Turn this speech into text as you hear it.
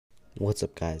What's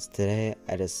up, guys? Today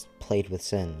I just played with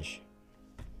Synge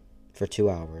for 2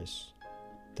 hours.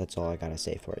 That's all I gotta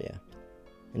say for you.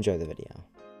 Enjoy the video.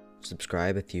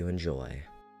 Subscribe if you enjoy.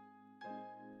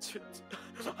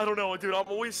 I don't know, dude. I'm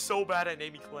always so bad at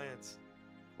naming clans.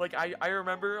 Like I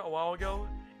remember a while ago,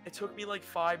 it took me like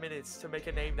 5 minutes to make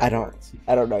a name that worked.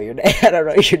 I don't know your name. I don't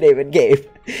know your name in game.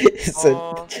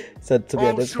 So to be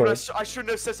on Discord. Shoot, I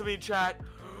shouldn't have said something in chat.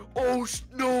 Oh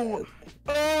no!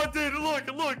 Oh, dude, look!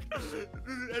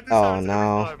 Oh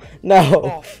no! No!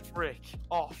 Oh frick!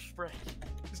 Oh frick!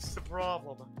 This is the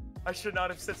problem. I should not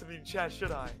have said something in chat,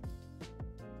 should I?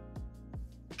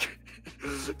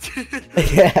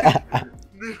 Yeah.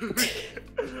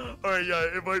 Alright,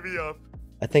 yeah, it might be up.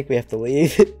 I think we have to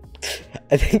leave.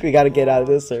 I think we gotta get out of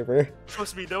this server.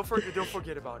 Trust me, they'll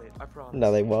forget about it. I promise.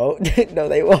 No, they won't. No,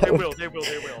 they won't. They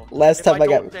will. Last time I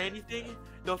got. If I don't say anything,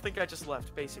 they'll think I just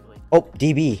left, basically. Oh,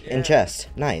 DB in chest.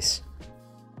 Nice.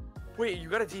 Wait, you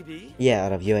got a DB? Yeah,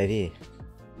 out of UAV.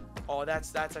 Oh,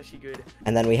 that's actually good.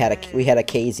 And then we had a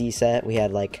KZ set. We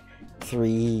had like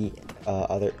 3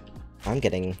 other. I'm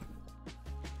getting.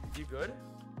 You good?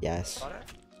 Yes. Got it?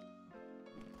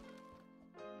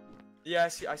 Yeah, I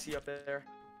see up there.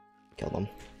 Killed him.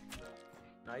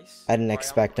 Nice. I didn't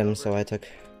expect him, so I took.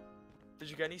 Did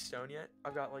you get any stone yet?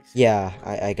 I've got like. Yeah,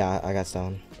 I got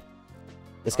stone.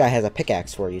 This guy has a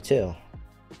pickaxe for you too.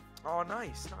 Oh,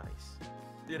 nice.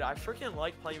 Dude, I freaking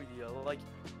like playing with you. Like,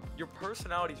 your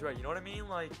personality's right. You know what I mean?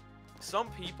 Like, some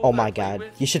people. Oh my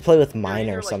god, you should play with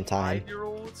Miner sometime.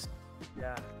 5-year-olds.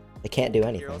 Yeah. They can't do Here,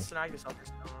 anything. let's snag this other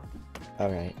stone.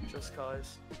 Alright. Just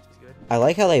cause. This is good. I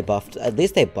like how they buffed. At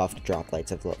least they buffed drop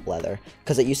lights of leather,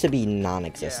 because it used to be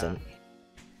non-existent.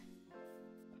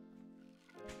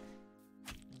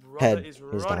 Yeah. Head, he's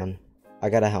down. I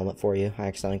got a helmet for you. I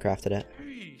accidentally crafted it.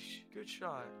 Sheesh, good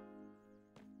shot.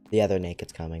 The other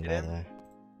naked's coming, Hit by him. the way.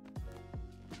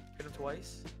 Hit him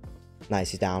twice.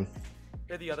 Nice, he's down.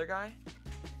 Hit the other guy.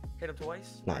 Hit him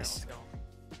twice. Nice. Alright, let's go.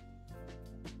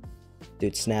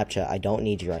 Dude, Snapchat, I don't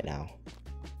need you right now.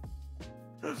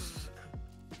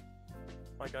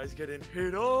 My guy's getting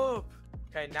hit up.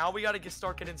 Okay, now we gotta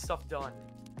start getting stuff done.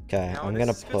 Okay, Now I'm this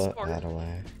gonna is a good put start. that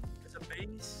away. It's a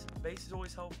base. Base is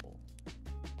always helpful.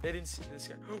 They didn't see this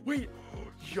guy. Wait,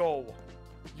 yo,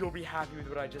 you'll be happy with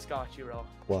what I just got you, bro.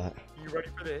 What? You ready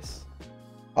for this?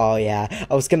 Oh yeah,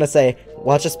 I was gonna say,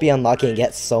 watch us be unlucky and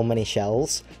get so many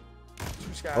shells. 2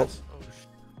 scabs.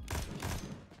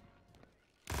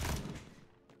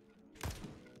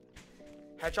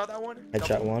 Oh, headshot that one. Headshot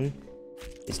Double. one.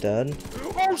 He's dead.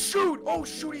 Oh shoot! Oh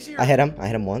shoot! He's here. I hit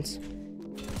him once.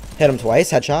 Hit him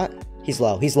twice. Headshot. He's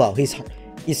low. He's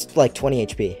like 20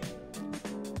 HP.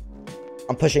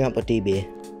 I'm pushing up with DB.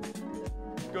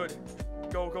 Good.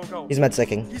 Go. He's med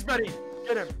sicking. He's ready.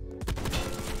 Get him.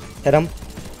 Hit him.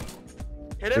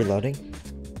 Hit him. Reloading.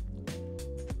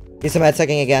 He's med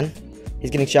sicking again.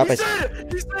 He's getting shot by.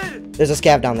 He's dead. There's a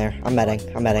scav down there. I'm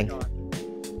medding. Oh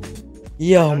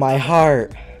Yo, my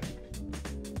heart.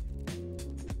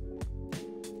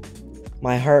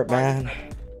 My heart, man.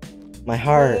 My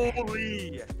heart.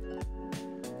 Holy.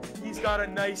 He's got a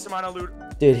nice amount of loot.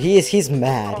 Dude, he's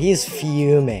mad. He's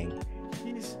fuming.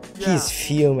 He's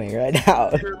fuming right now.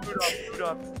 Here, loot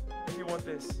up. If you want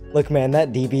this. Look, man,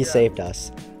 that DB saved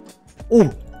us.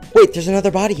 Ooh, wait, there's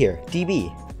another body here.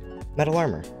 DB. Metal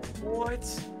armor.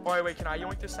 What? Alright, wait, can I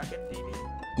yoink the second DB?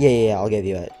 Yeah, I'll give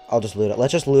you it. I'll just loot it.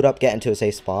 Let's just loot up, get into a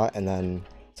safe spot, and then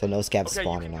so no scabs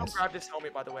spawning you can us. grab this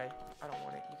helmet, by the way. I don't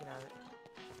want it. You can have it.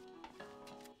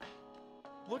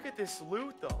 Look at this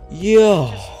loot, though.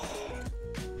 Yo.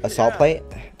 Assault plate?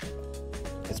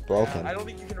 It's broken. Yeah, I don't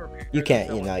think you can repair it. You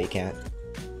can't, you can't.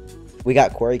 We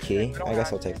got quarry key. I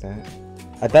guess I'll take that.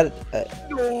 I bet.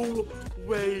 No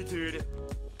way, dude.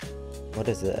 What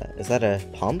is it? Is that a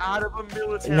pump? Out of a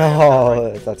military.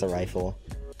 No, that's a rifle.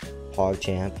 Hog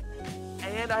champ.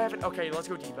 And I haven't. Okay, let's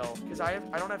go depot because I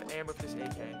don't have ammo for this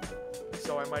AK,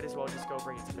 so I might as well just go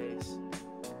bring it to base.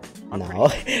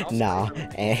 No.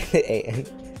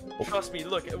 And trust me.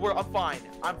 Look, I'm fine.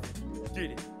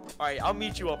 Dude. All right, I'll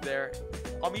meet you up there.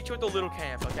 I'll meet you at the little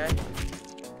camp. Okay.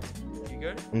 You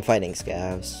good? I'm fighting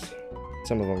scavs.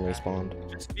 Some of them respawned.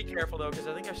 Just be careful though, because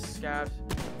I think I scabs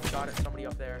shot at somebody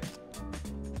up there.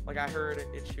 Like I heard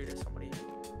it shoot at somebody.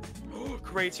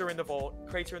 Crates are in the vault.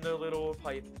 Crates are in the little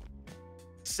pipe.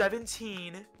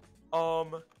 17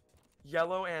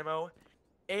 yellow ammo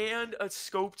and a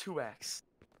scope 2x.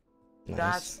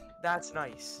 Nice. That's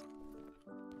nice.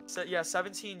 So yeah,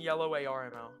 17 yellow AR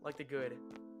ammo, like the good.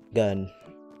 Good.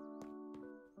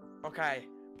 Okay,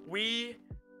 we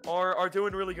are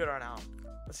doing really good right now.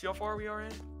 Let's see how far we are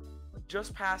in.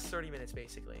 Just past 30 minutes,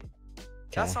 basically.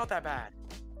 That's not that bad.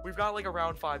 We've got like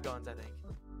around 5 guns, I think.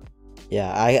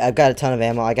 Yeah, I've got a ton of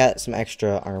ammo. I got some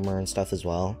extra armor and stuff as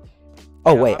well.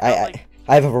 Oh Yeah, wait, I've got, like...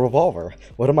 I have a revolver.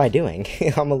 What am I doing?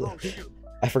 Oh, shoot.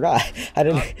 I forgot. I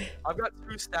didn't. I've got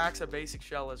 2 stacks of basic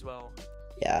shell as well.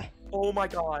 Yeah. Oh my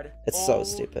god. It's so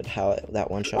stupid how that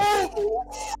one shot.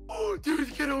 Oh,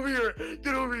 dude, get over here.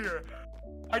 Get over here.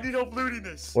 I need help looting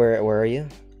this. Where are you?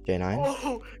 J9?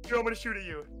 Oh, dude, I'm gonna shoot at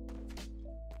you.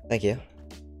 Thank you.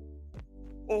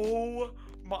 Oh,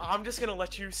 I'm just gonna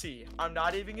let you see. I'm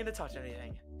not even gonna touch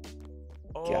anything.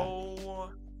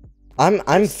 Oh. Yeah.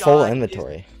 I'm full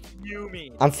inventory.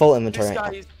 I'm full inventory. This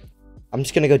guy is... I'm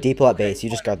just gonna go depot at base. You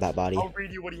just guard that body. I'll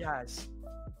read you what he has.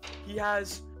 He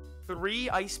has 3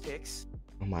 ice picks.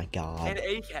 Oh my god.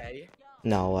 An AK.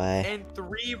 No way. And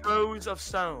 3 rows of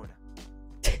stone.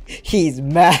 He's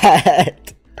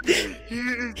mad.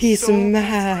 He's so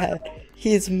mad.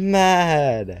 He's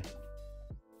mad.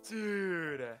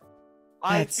 Dude.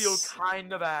 I feel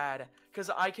kind of bad. Because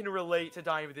I can relate to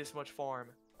dying with this much farm.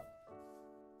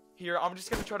 Here, I'm just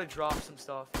gonna try to drop some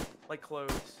stuff. Like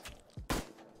clothes.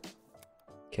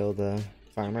 Kill the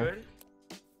farmer. Good?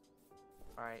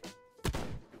 Alright.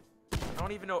 I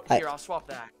don't even know. Here, I'll swap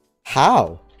that.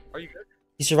 How? Are you good?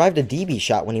 He survived a DB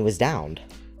shot when he was downed.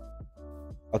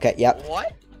 Okay, yep.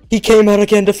 What? He came out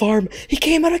again to farm. He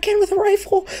came out again with a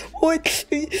rifle. What?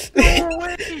 No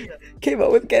way! Came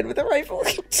out again with a rifle.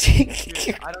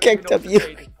 Dude, I Kicked up you.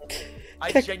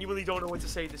 I genuinely don't know what to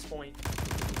say at this point.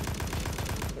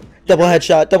 Double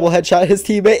headshot his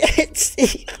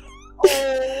teammate.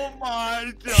 Oh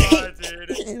my god,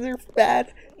 dude. They're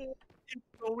bad. What's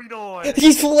going on?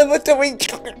 He's full inventory. Oh,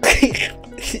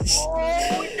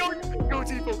 go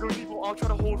Tipo. I'll try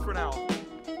to hold for now.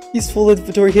 He's full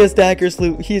inventory. He has daggers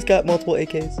loot. He's got multiple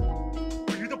AKs.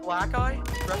 Are you the black guy?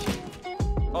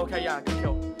 Okay, yeah, good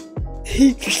kill.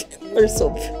 They're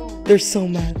so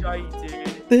mad. Right, dude.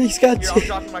 He's got Here, I'm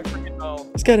dropping my freaking bow.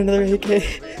 He's got another AK.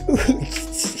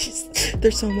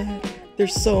 They're so mad. They're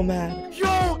so mad.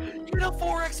 Yo, you got a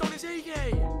 4x on his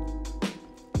AK.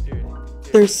 Dude.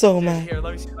 They're so mad. Here,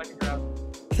 let me see if I can grab.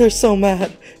 They're so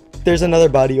mad. There's another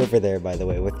body over there, by the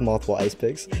way, with multiple ice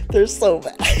picks. They're so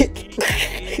mad.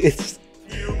 It's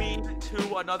fuming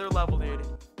to another level, dude.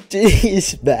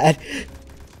 He's bad.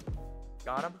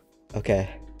 Got him? Okay.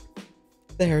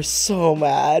 They're so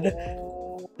mad.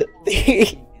 Oh,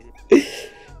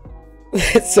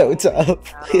 That's so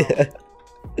tough. Yeah.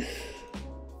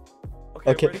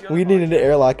 Okay, we need an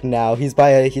airlock now. He's by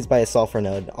a sulfur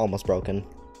node, almost broken.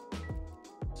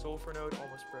 Sulfur node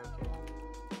almost broken.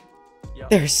 Yep.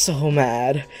 They're so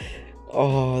mad.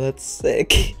 Oh, that's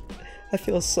sick. I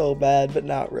feel so bad, but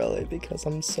not really, because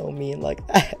I'm so mean like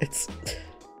that.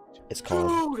 It's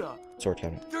called sword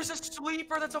counter. There's a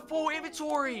sleeper that's a full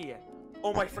inventory.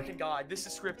 Oh my freaking god, this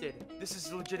is scripted. This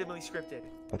is legitimately scripted.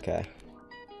 Okay.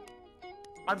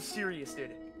 I'm serious,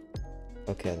 dude.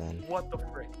 Okay then. What the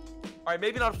frick? Alright,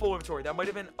 maybe not a full inventory. That might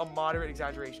have been a moderate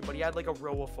exaggeration, but he had like a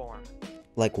row of farm.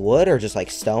 Like wood or just like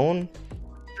stone?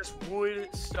 Just wood,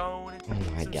 stone, oh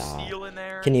my some god. steel in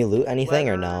there. Can you loot anything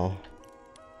leather. or no?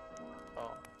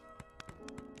 Oh.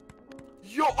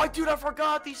 Yo, dude, I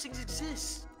forgot these things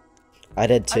exist. I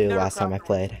did too last time I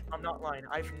played. I'm not lying.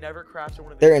 I've never crafted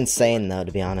one of these. They're insane though,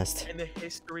 to be honest. In the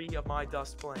history of my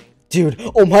dust plane. Dude,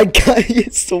 oh my god, he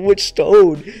has so much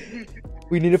stone.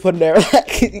 We need to put an airlock.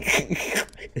 Okay,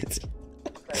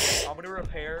 I'm gonna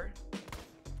repair.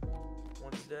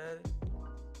 One's dead.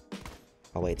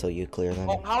 I'll wait till you clear them.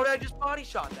 Oh, how did I just body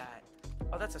shot that?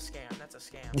 Oh, that's a scam. That's a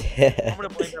scam. I'm gonna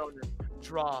blame it on the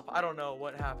drop. I don't know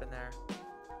what happened there.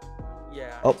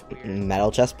 Yeah. Oh, it's weird. metal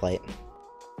chest plate.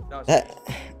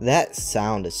 That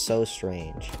sound is so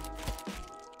strange.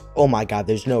 Oh my god,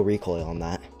 there's no recoil on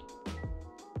that.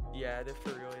 Yeah, there for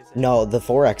real is. No, the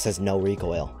 4X has no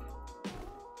recoil.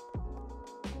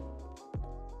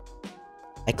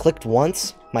 I clicked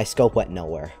once, my scope went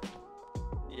nowhere.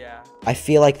 Yeah. I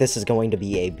feel like this is going to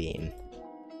be a beam.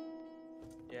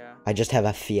 Yeah. I just have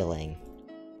a feeling.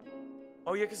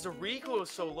 Oh yeah, because the recoil is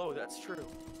so low, that's true.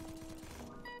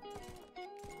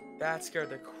 That scared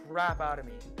the crap out of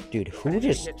me. Dude, I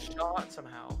didn't get shot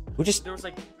somehow. There was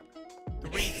like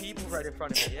 3 people right in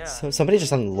front of me, yeah. Somebody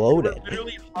just unloaded. They were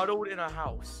literally huddled in a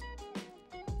house.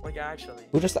 Like, actually.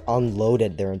 Who just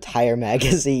unloaded their entire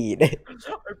magazine? I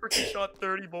freaking shot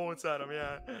 30 bullets at him,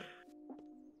 yeah.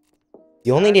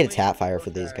 You only need a tap fire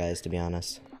for these guys, to be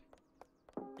honest.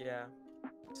 Yeah.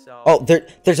 So. Oh,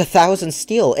 there's 1,000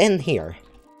 steel in here.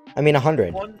 I mean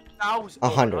 100. 1,000.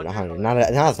 100, not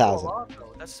 1,000.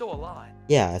 That's still a lot.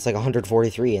 Yeah, it's like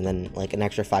 143 and then like an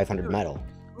extra 500 Dude, metal.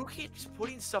 Who keeps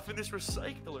putting stuff in this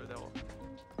recycler though?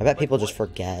 I bet people just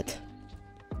forget.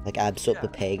 Like absolute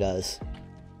papegas.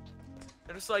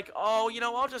 They're just like, oh, you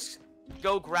know, I'll just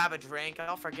go grab a drink.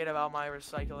 I'll forget about my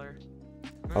recycler.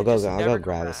 I'll go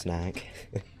grab a snack.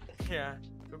 Yeah,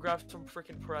 go grab some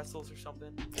freaking pretzels or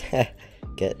something.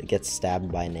 Get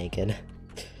stabbed by naked.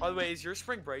 By the way, is your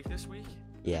spring break this week?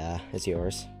 Yeah, it's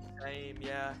yours. Same,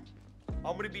 yeah.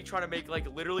 I'm gonna be trying to make like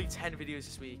literally 10 videos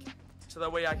this week, so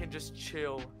that way I can just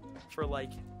chill for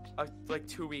like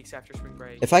 2 weeks after spring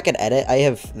break. If I could edit, I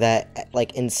have that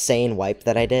like insane wipe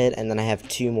that I did, and then I have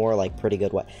 2 more like pretty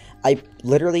good wipe. I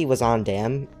literally was on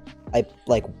Damn. I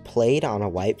like played on a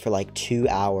wipe for like 2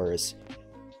 hours.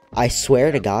 I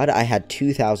swear to God, I had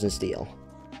 2,000 steel.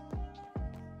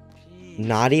 Jeez,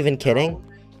 Not even kidding.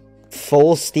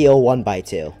 Full steel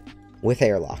 1x2 with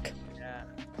airlock. Yeah.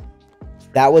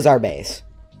 That was our base.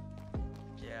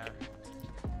 Yeah.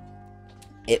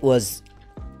 It was,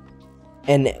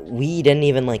 and we didn't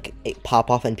even like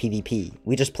pop off in PvP.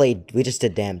 We just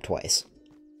did Damn twice.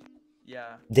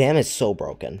 Yeah. Damn is so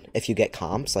broken. If you get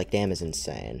comps, like Damn is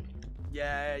insane.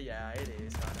 Yeah, it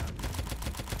is.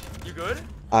 You good?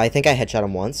 I think I headshot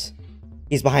him once.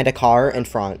 He's behind a car in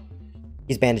front.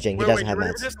 He's bandaging. He doesn't have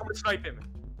meds. I'm gonna snipe him.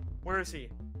 Where is he?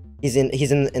 He's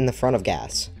in the front of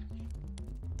gas.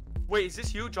 Wait, is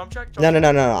this you? Jump check? No.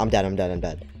 I'm dead.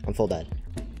 I'm full dead.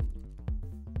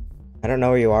 I don't know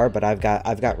where you are, but I've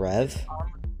got Rev.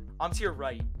 I'm to your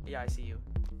right. Yeah, I see you.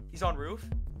 He's on roof.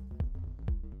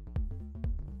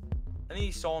 I think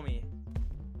he saw me.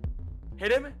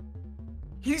 Hit him.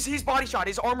 He's body shot.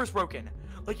 His armor's broken.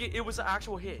 Like it was an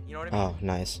actual hit. You know what I mean? Oh,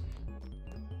 nice.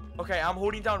 Okay, I'm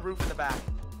holding down roof in the back.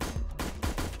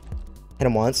 Hit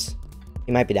him once.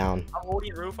 He might be down. I'm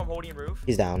holding roof.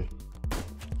 He's down.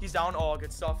 He's down. Oh,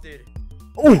 good stuff, dude.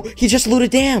 Oh, he just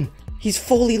looted Damn. He's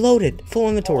fully loaded. Full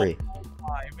inventory.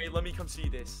 Oh, wait, let me come see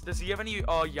this. Does he have any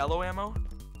yellow ammo?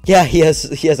 Yeah, he has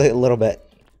a little bit.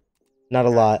 Not a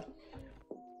lot.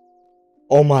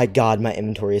 Oh my God, my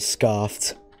inventory is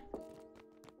scuffed.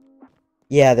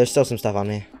 Yeah, there's still some stuff on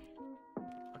me.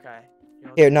 Okay.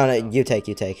 Here, no, you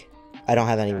take. I don't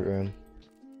have any room.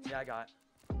 Yeah, I got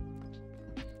it.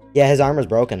 Yeah, his armor's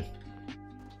broken.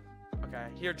 Okay,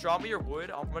 here, drop me your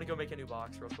wood. I'm gonna go make a new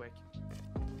box real quick.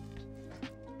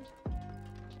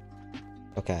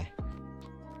 Okay.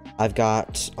 I've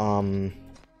got, a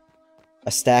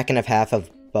stack and a half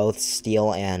of both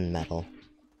steel and metal.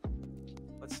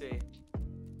 Let's see.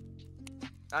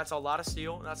 That's a lot of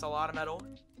steel. That's a lot of metal.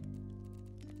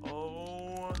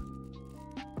 Oh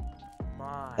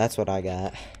my. That's what I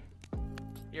got.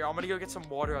 Here, I'm gonna go get some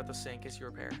water out the sink as you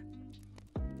repair.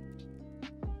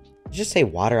 Did you just say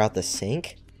water out the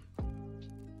sink?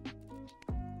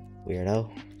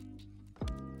 Weirdo.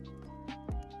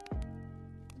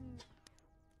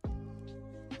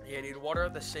 Yeah, dude, water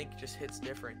out the sink just hits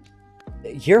different.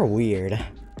 You're weird.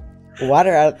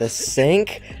 Water out the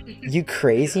sink? You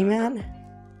crazy, man?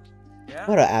 Yeah.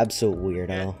 What an absolute weirdo.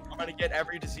 Yeah, I'm gonna get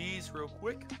every disease real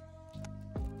quick.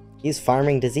 He's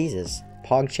farming diseases.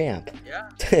 Pog champ. Yeah.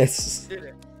 This. Did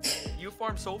it. You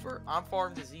farm sulfur, I'm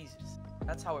farm diseases.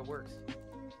 That's how it works.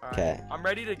 Okay. Right. I'm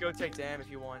ready to go take Damn if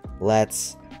you want.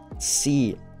 Let's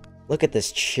see. Look at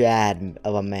this Chad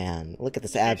of a man. Look at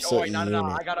this absolute no, unit.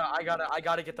 I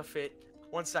gotta get the fit.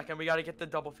 1 second, we gotta get the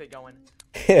double fit going.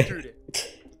 Shoot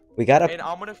it. We gotta And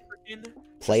I'm gonna freaking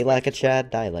play like a Chad,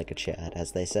 die like a Chad,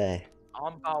 as they say.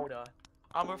 I'm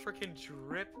a freaking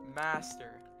drip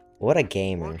master. What a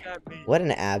gamer. Look at me. What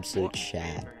an absolute What a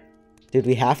Chad. gamer. Dude,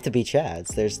 we have to be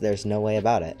Chads. There's no way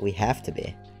about it. We have to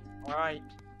be. Alright.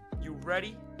 You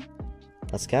ready?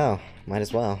 Let's go. Might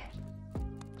as well.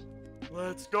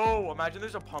 Let's go. Imagine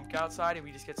there's a pumpkin outside and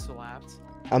we just get slapped.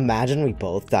 Imagine we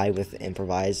both die with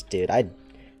improvised. Dude, I'd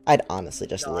honestly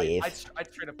just leave. I'd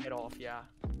straight up hit off, yeah.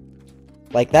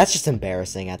 Like, that's just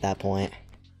embarrassing at that point.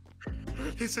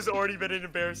 This has already been an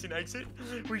embarrassing exit.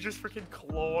 We just freaking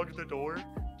clogged the door.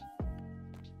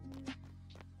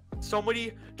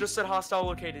 Somebody just said hostile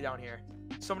located down here.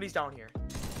 Somebody's down here.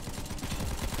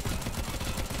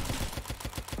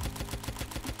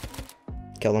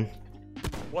 Kill him.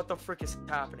 What the frick is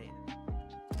happening?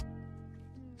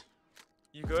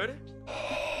 You good?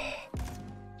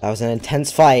 That was an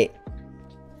intense fight.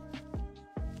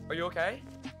 Are you okay?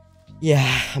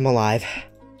 Yeah, I'm alive.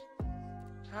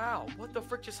 How? What the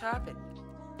frick just happened?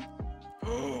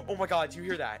 Oh my god, do you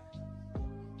hear that?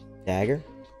 Dagger?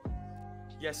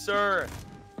 Yes, sir.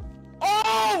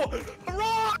 Oh!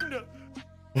 Run!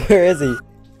 Where is he?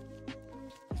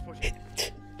 He's pushing.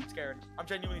 I'm scared. I'm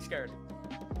genuinely scared.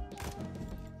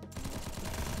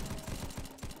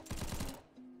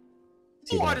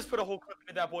 Oh, I just put a whole clip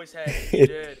hit that boy's head. You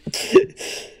did.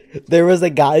 There was a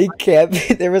guy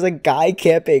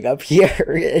camping up here.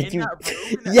 And In that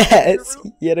room? In that yes,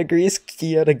 room? he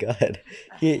had a gun.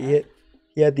 He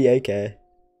had the AK.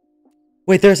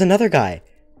 Wait, there's another guy.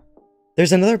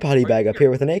 There's another body bag up here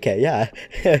with an AK. Yeah,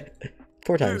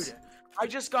 4 times. Dude, I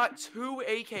just got 2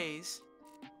 AKs,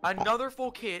 another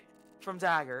full kit from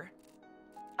Dagger.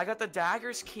 I got the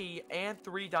Dagger's key and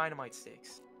 3 dynamite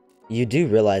sticks. You do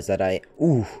realize that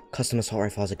custom assault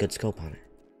rifle has a good scope on it.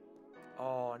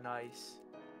 Oh, nice.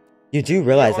 You do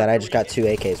realize that I just got 2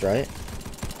 AKs, right?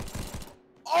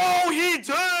 Oh, he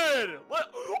did!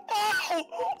 What? Oh!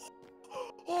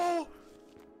 Oh!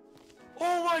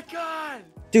 Oh my god!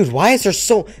 Dude, why is there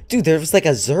so... Dude, there was like a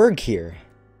Zerg here.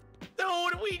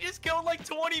 Dude, we just killed like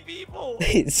 20 people!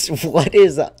 What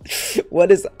is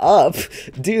up?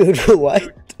 Dude, what?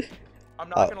 Dude, I'm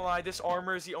not gonna lie, this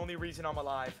armor is the only reason I'm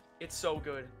alive. It's so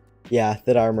good. Yeah,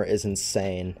 that armor is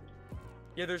insane.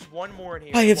 Yeah, there's one more in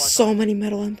here. I have so many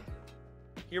metal in.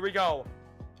 Here we go.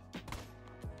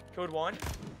 Code 1.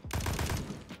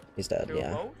 He's dead, Code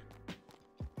yeah. Mode.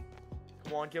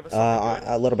 Come on, give us something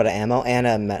good. A little bit of ammo and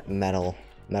a metal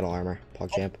armor.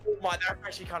 PogChamp. Oh my, that's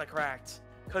actually kind of cracked.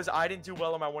 Because I didn't do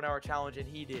well on my 1-hour challenge and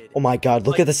he did. Oh my god,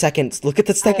 look at the seconds. Look at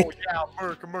the second. Oh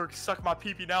yeah, Merc, suck my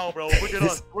pee-pee now, bro. Look at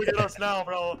us. Look at us now,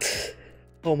 bro.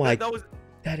 Oh my.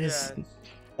 That is... Yeah.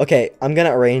 Okay, I'm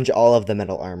gonna arrange all of the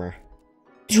metal armor.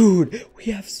 Dude, we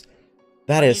have...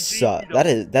 That is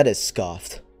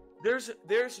scuffed.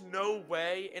 There's no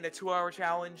way in a 2-hour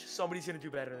challenge somebody's gonna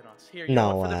do better than us. Here,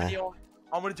 No for the way. video,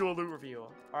 I'm gonna do a loot review.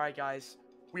 Alright guys,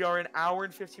 we are an hour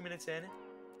and 15 minutes in.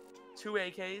 2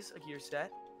 AKs, a gear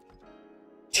set.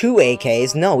 2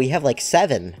 AKs? No, we have like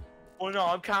 7. Well no,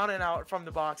 I'm counting out from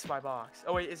the box by box.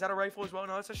 Oh wait, is that a rifle as well?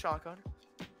 No, it's a shotgun.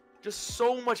 Just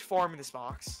so much farm in this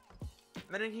box. And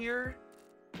then in here,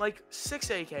 like 6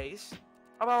 AKs.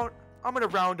 I'm gonna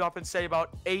round up and say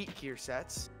about 8 gear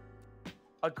sets.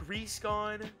 A grease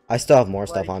gun. I still have more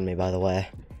stuff on me, by the way.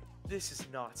 This is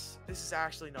nuts. This is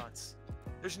actually nuts.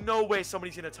 There's no way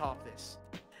somebody's gonna top this.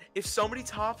 If somebody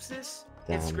tops this,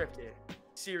 it's scripted.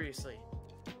 Seriously.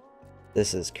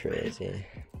 This is crazy.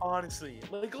 Honestly.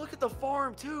 Like, look at the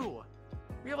farm, too.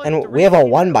 We have, like, And we have a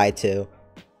 1x2.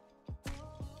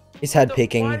 He's head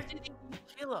peeking. Why did he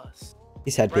kill us?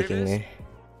 He's head peeking me.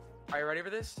 Are you ready for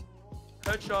this?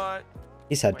 Headshot.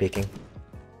 He's head peeking.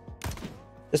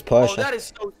 Just push. Oh, that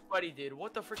is so sweaty, dude.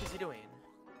 What the frick is he doing?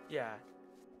 Yeah.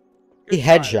 He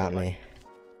headshot me.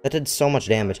 That did so much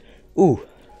damage. Ooh.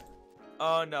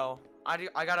 No.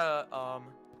 I gotta, I'm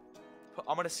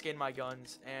gonna skin my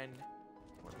guns and...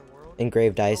 What in the world?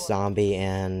 Engraved ice zombie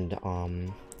and,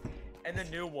 And the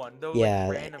new one. Those, yeah,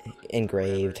 like, random...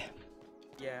 engraved.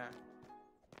 Yeah.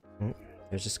 Oh,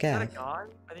 there's a Is that a scav. god?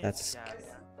 I think That's it's a scav,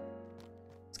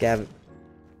 yeah. Scav.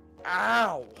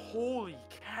 Ow! Holy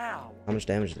cow! How much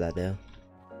damage did that do?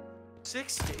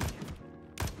 60.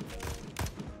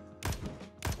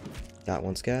 Got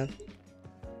one scav.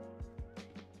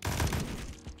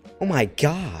 Oh my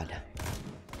god.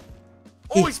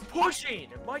 Oh, he's pushing!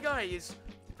 My guy is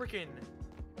freaking...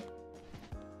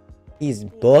 He's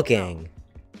booking.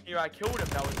 Here, I killed him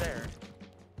that was there.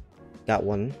 Got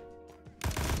one.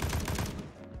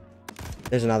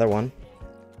 There's another one.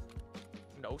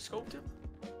 No scoped him?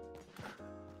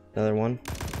 Another one.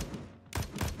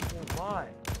 Oh my.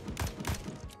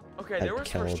 Okay, I there was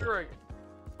for killed. sure...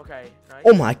 Okay, nice.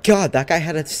 Oh my god, that guy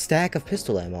had a stack of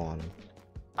pistol ammo on him.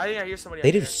 I think I hear somebody They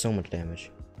out do here. so much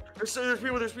damage.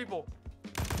 There's people.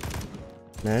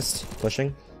 Missed.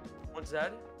 Pushing. One's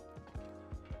dead.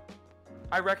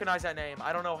 I recognize that name.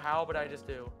 I don't know how, but I just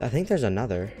do. I think there's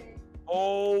another.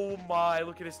 Oh my,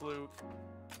 look at his loot.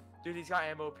 Dude, he's got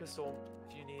ammo, pistol,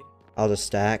 if you need. I'll just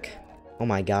stack. Oh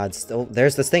my god, still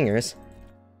there's the stingers.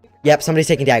 Yep, somebody's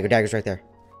taking dagger. Dagger's right there.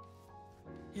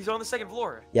 He's on the 2nd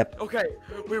floor. Yep. Okay,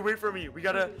 wait for me. We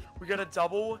gotta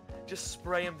double, just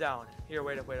spray him down. Here,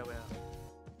 wait up.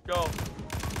 Go.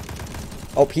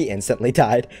 Oh, he instantly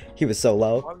died. He was so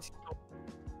low.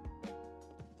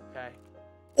 Okay.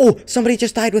 Oh, somebody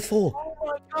just died with full. Oh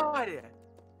my god!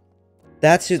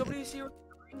 That's who. Somebody's here with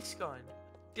a grease gun.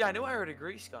 Yeah, I knew I heard a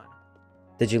grease gun.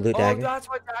 Did you loot Oh, dagger? that's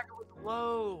why dagger was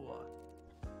low.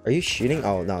 Are you shooting?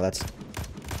 Oh no, that's.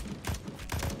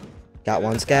 Got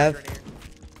one scav.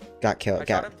 Got killed.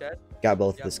 Got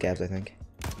both of the scavs, I think.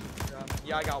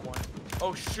 Yeah, I got one.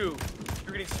 Oh shoot!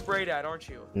 You're getting sprayed at, aren't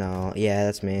you? No, yeah,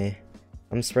 that's me.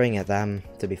 I'm spraying at them,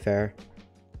 to be fair.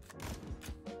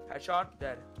 Headshot,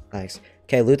 dead. Thanks.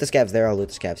 Okay, loot the scavs there. I'll loot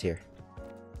the scavs here.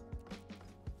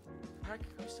 Heck,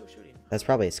 I'm still shooting. That's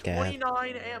probably a scav.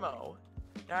 29 ammo.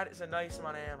 That is a nice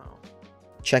amount of ammo.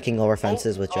 checking lower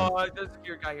fences with jump. There's a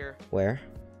gear guy here. Where?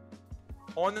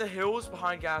 On the hills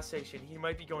behind gas station. He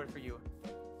might be going for you.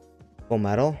 Full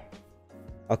metal?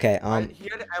 Okay, He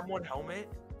had an M1 helmet.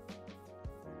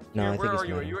 no, Here, I think where he's are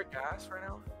you? Are metal. you at gas right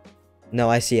now? No,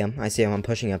 I see him. I see him. I'm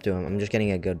pushing up to him. I'm just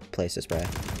getting a good place to spray.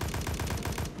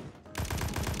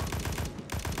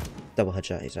 Double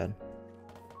headshot, he's dead.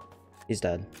 He's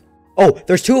dead. Oh,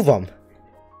 there's 2 of them!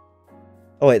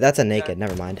 Oh wait, that's a naked.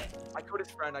 Never mind. I killed his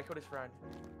friend.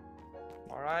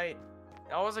 Alright.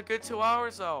 That was a good 2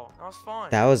 hours though. That was fun.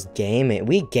 That was gaming.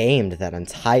 We gamed that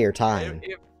entire time.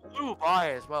 It flew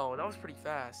by as well. That was pretty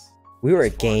fast. We were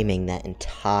It's fun. gaming that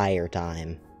entire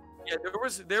time. Yeah,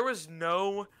 there was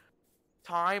no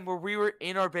time where we were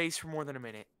in our base for more than a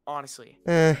minute, honestly.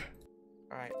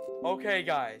 Alright. Okay,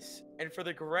 guys. And for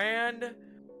the grand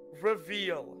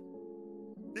reveal,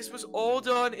 this was all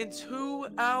done in 2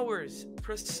 hours,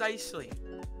 precisely.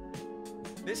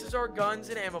 This is our guns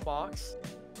and ammo box.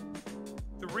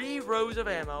 3 rows of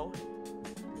ammo.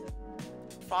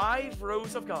 5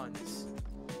 rows of guns.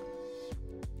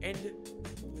 And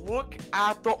look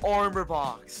at the armor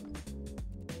box.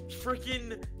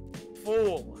 Freaking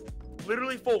full.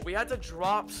 Literally full. We had to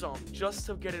drop some just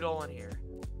to get it all in here.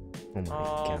 Oh my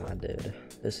god, dude.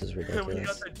 This is We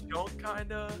ridiculous. got the junk,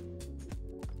 kinda.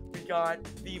 We got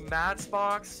the mats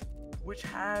box, which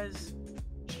has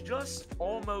just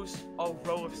almost a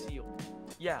row of steel.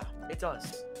 Yeah, it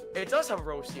does. It does have a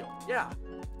row of steel. Yeah.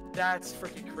 That's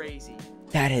freaking crazy.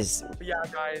 That is... But yeah,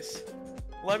 guys.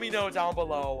 Let me know down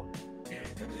below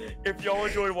if y'all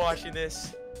enjoyed watching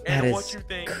this That and is what you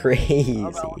think crazy.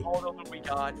 about all of that we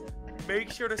got.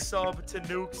 Make sure to sub to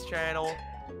Nuke's channel.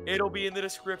 It'll be in the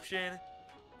description.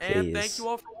 And thank Please. you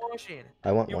all for watching.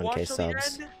 I want You 1k watched till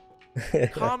subs. the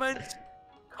end?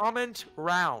 Comment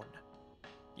round.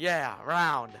 Yeah,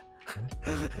 round.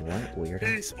 What weird.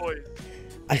 Peace, boys.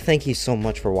 I thank you so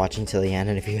much for watching till the end,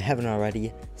 and if you haven't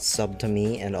already, sub to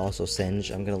me and also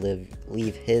Synge. I'm gonna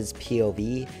leave his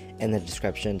POV in the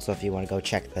description, so if you want to go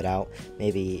check that out,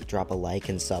 maybe drop a like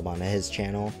and sub on his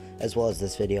channel, as well as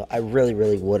this video. I really,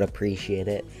 really would appreciate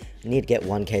it. I need to get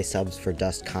 1k subs for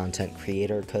Dust Content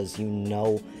Creator, because you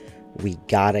know we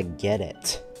gotta get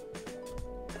it.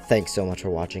 Thanks so much for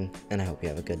watching, and I hope you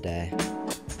have a good day.